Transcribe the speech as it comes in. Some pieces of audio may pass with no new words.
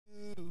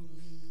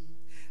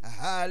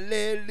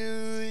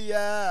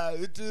Haleluya,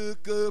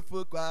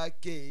 utukufu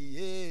kwake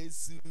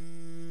Yesu.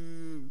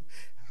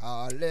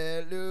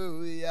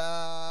 Haleluya,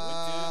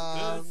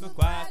 utukufu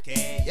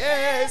kwake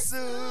Yesu.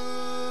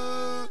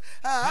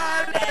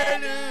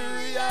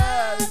 Haleluya,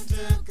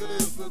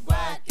 utukufu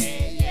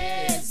kwake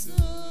Yesu.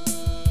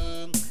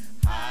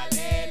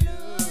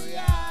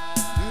 Haleluya,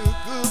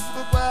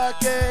 Utukufu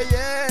kwake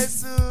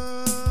Yesu.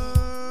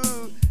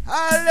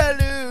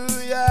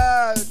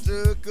 Haleluya,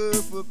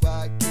 utukufu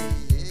kwake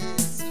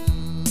Yesu.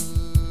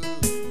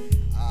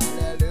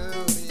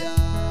 Haleluya,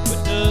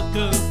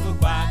 utukufu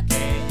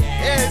kwake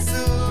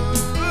Yesu.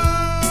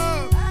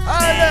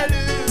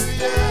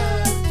 Haleluya,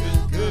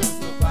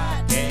 utukufu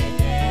kwake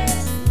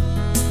Yesu.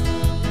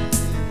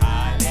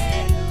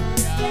 Haleluya,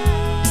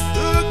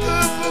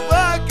 utukufu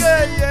kwake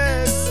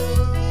Yesu.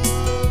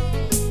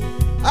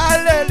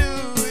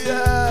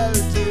 Haleluya,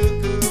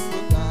 utukufu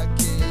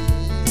kwake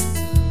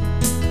Yesu.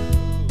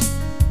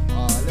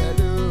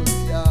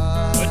 Haleluya,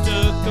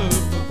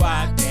 utukufu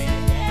kwake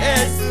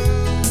Yesu.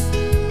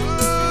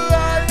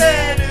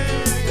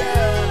 Haleluya,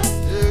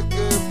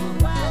 utukufu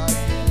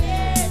kwake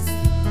Yesu.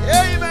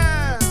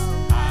 Amen.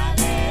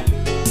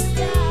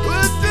 Haleluya,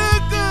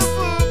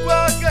 Utukufu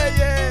kwake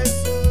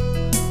Yesu.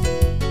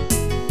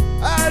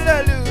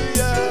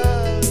 Haleluya,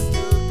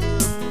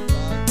 utukufu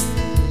kwake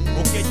Yesu.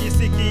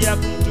 ukijisikia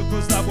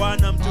kumtukuza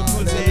Bwana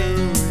mtukuze.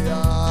 Haleluya.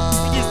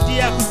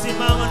 Ukijisikia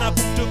kusimama na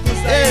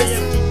kumtukuza yeye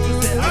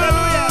mtukuze.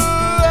 Haleluya.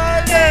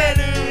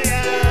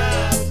 Haleluya.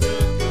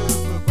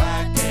 Utukufu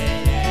kwake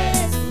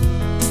Yesu.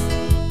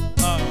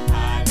 Oh,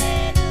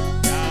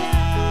 haleluya.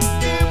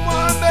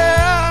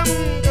 Nimwombea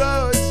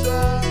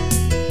mgonjwa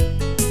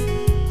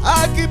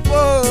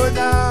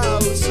akipona,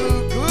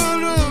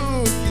 ushukuru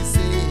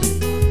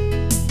ukisema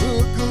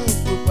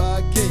utukufu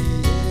kwake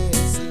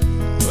Yesu.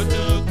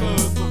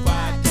 Utukufu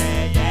kwake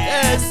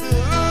Yesu. Yesu.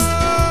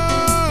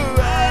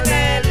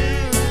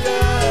 Haleluya,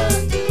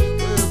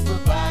 utukufu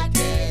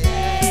kwake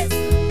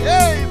Yesu.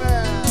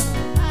 Amen.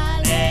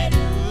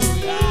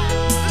 Haleluya.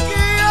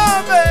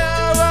 Ukiombea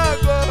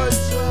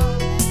wagonjwa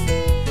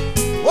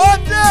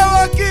wote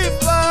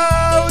wakifa,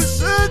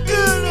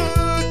 ushukuru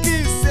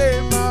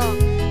ukisema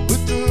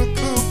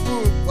utukufu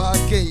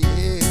kwake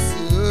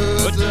Yesu.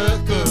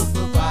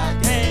 Utukufu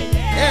kwake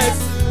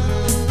Yesu.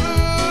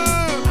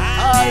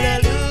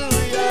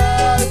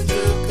 Haleluya,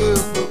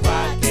 utukufu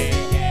kwake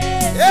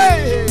Yesu.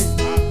 Hey.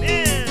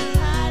 Amen.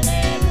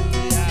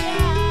 Haleluya.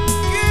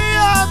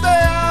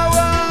 Ukiombea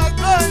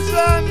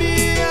wagonjwa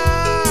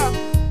 100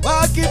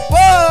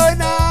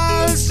 wakipona,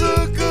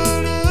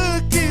 ushukuru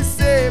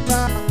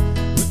ukisema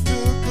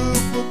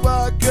utukufu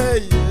kwake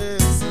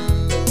Yesu.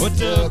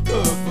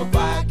 Utukufu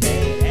kwake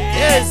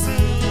Yesu.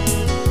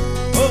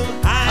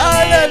 Oh,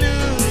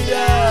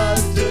 Haleluya,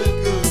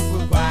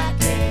 utukufu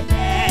kwake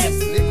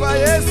Yesu. ni kwa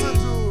Yesu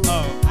tu.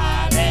 Oh,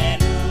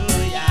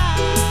 haleluya.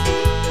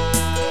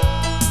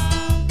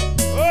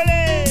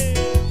 Ole.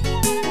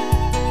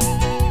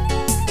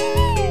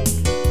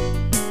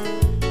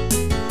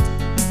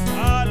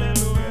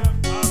 Haleluya.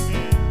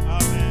 Amen.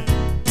 Amen.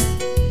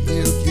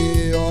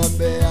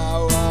 Ukiombea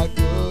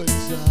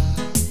wagonjwa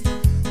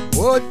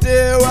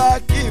wote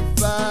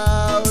wakifa,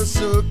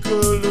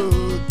 ushukuru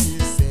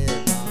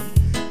ukisema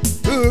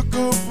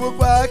utukufu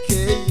kwake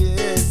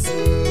Yesu.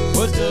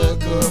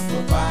 Utukufu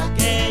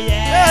kwake Yesu.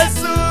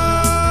 Yesu.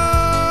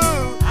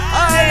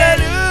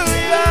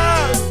 Haleluya,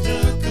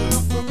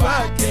 utukufu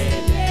kwake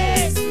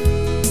Yesu.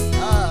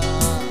 Ah.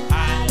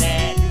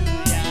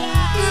 Haleluya.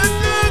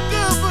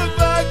 Utukufu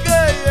kwake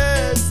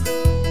Yesu.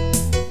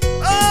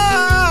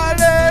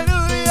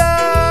 Haleluya,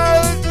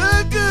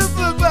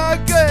 utukufu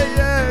kwake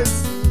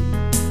Yesu.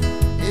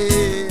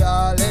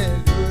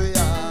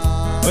 Haleluya.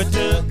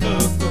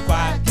 Utukufu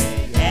kwake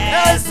Yesu.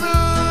 Yesu.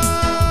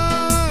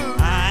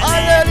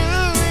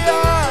 Haleluya,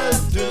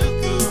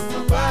 Utukufu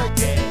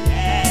kwake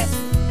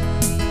Yesu.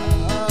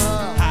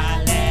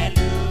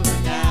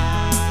 Haleluya.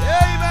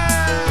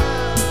 Amen.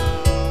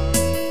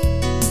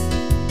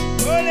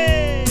 Ole.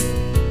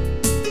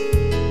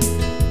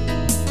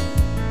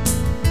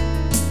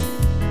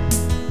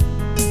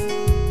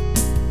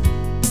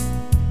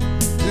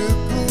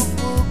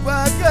 Utukufu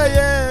kwake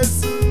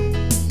Yesu.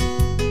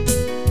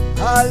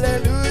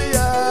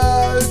 Haleluya,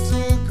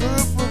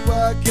 utukufu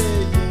kwake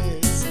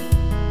Yesu.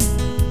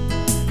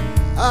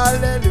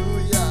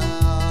 Haleluya,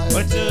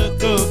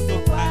 Utukufu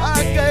kwake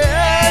kwake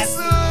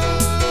Yesu.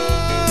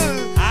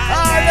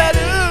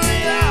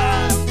 Haleluya,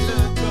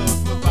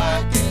 Utukufu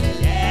kwake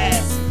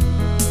Yesu.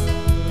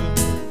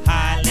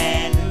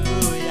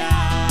 Haleluya.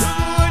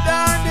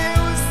 udani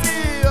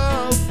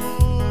usiofu.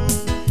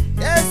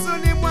 Yesu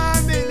ni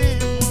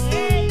mwaminifu.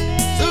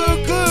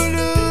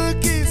 Shukuru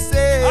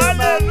ukisema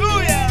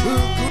Haleluya.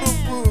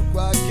 utukufu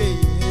kwake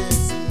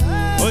Yesu.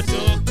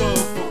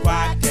 Utukufu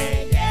kwake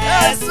Yesu.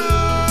 Yesu.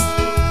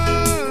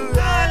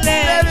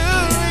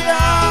 Haleluya,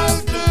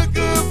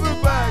 utukufu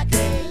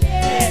kwake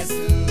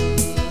Yesu.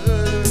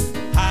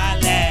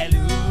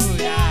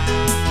 Haleluya.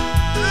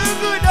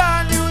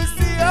 Udani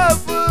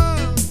usiofu.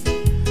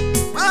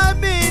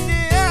 Mwamini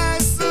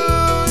Yesu.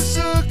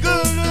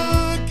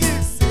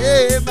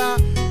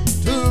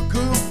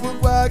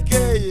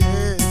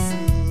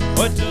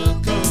 Utukufu